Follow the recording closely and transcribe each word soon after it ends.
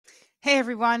Hey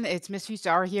everyone, it's Miss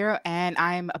Fusara here, and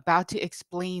I'm about to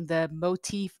explain the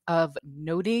motif of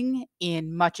noting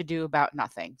in Much Ado About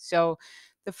Nothing. So,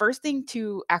 the first thing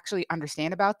to actually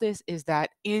understand about this is that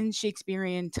in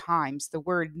Shakespearean times, the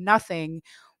word nothing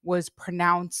was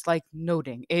pronounced like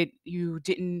noting. You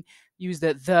didn't use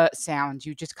the sound,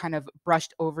 you just kind of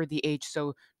brushed over the H.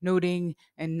 So, noting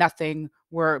and nothing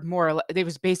were more or less, it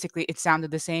was basically, it sounded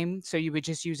the same. So, you would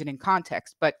just use it in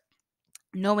context. But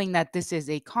knowing that this is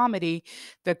a comedy,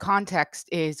 the context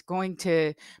is going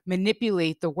to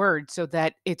manipulate the word so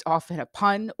that it's often a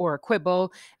pun or a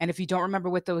quibble. And if you don't remember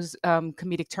what those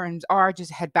comedic terms are,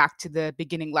 just head back to the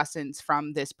beginning lessons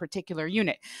from this particular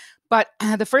unit. But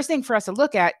the first thing for us to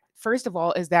look at, first of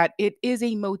all, is that it is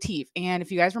a motif. And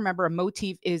if you guys remember, a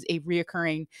motif is a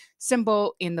reoccurring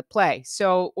symbol in the play.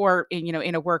 So, or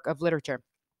in a work of literature.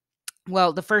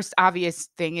 Well, the first obvious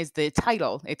thing is the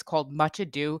title. It's called Much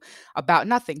Ado About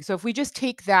Nothing. So if we just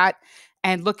take that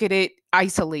and look at it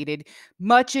isolated,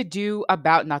 much ado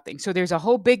about nothing. So there's a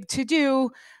whole big to do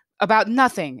about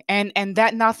nothing. And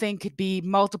that nothing could be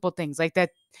multiple things. Like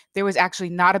that there was actually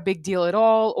not a big deal at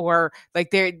all, or like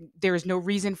there is no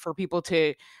reason for people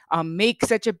to make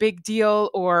such a big deal,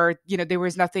 or there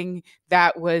was nothing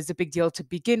that was a big deal to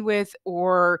begin with,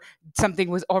 or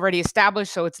something was already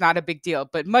established, so it's not a big deal.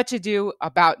 But much ado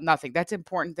about nothing. That's an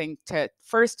important thing to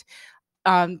first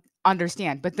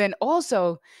understand. But then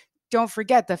also, don't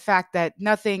forget the fact that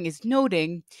nothing is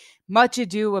noting, much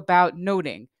ado about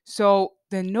noting. So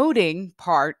the noting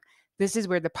part, this is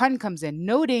where the pun comes in.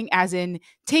 Noting as in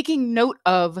taking note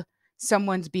of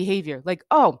someone's behavior. Like,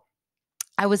 oh,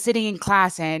 I was sitting in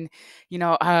class and, you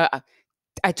know, uh,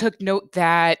 I took note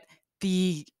that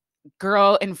the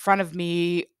girl in front of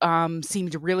me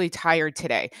seemed really tired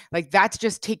today. Like that's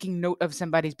just taking note of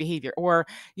somebody's behavior. Or,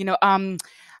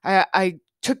 I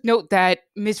took note that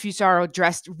Miss Fusaro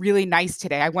dressed really nice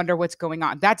today. I wonder what's going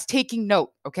on. That's taking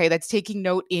note. Okay. That's taking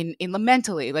note in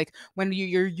mentally, like when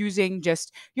you're using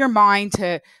just your mind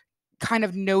to kind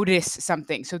of notice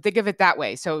something. So think of it that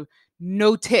way. So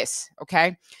notice,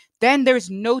 okay? Then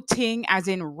there's noting as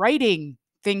in writing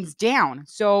things down.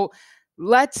 So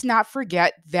let's not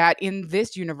forget that in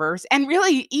this universe, and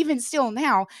really even still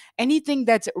now, anything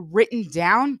that's written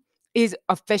down is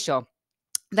official.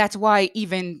 That's why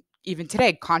even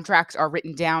today contracts are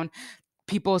written down.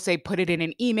 People say put it in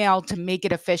an email to make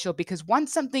it official, because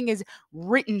once something is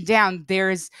written down,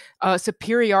 there's a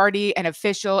superiority and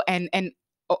official and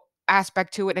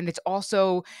aspect to it, and it's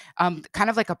also kind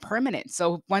of like a permanent.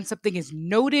 So once something is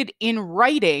noted in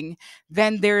writing,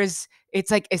 then it's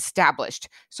like established.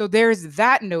 So there's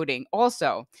that noting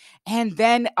also, and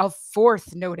then a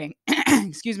fourth noting,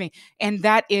 excuse me, and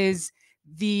that is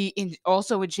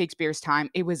also in Shakespeare's time,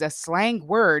 it was a slang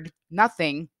word,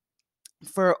 nothing,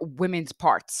 for women's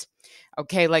parts.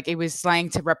 Okay, like it was slang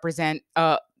to represent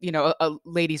a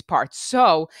lady's parts.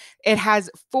 So it has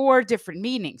four different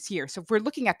meanings here. So if we're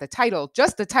looking at the title,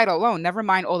 just the title alone, never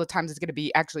mind all the times it's going to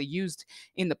be actually used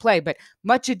in the play, but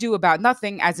much ado about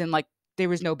nothing, as in like there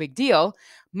was no big deal.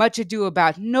 Much ado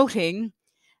about noting,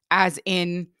 as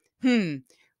in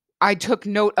I took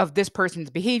note of this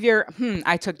person's behavior.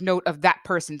 I took note of that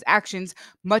person's actions.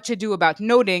 Much ado about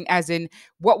noting, as in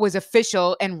what was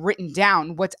official and written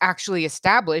down, what's actually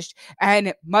established.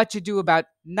 And much ado about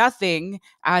nothing,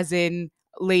 as in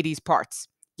ladies' parts.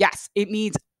 Yes, it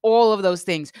means all of those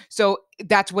things. So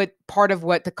that's what part of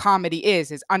what the comedy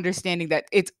is understanding that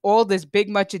it's all this big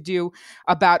much ado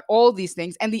about all these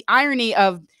things. And the irony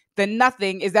of the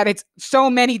nothing is that it's so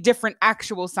many different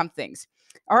actual somethings.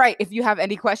 All right. If you have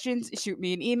any questions, shoot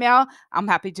me an email. I'm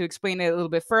happy to explain it a little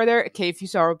bit further.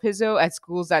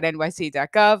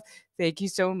 kfusaropizzo@schools.nyc.gov. Thank you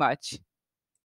so much.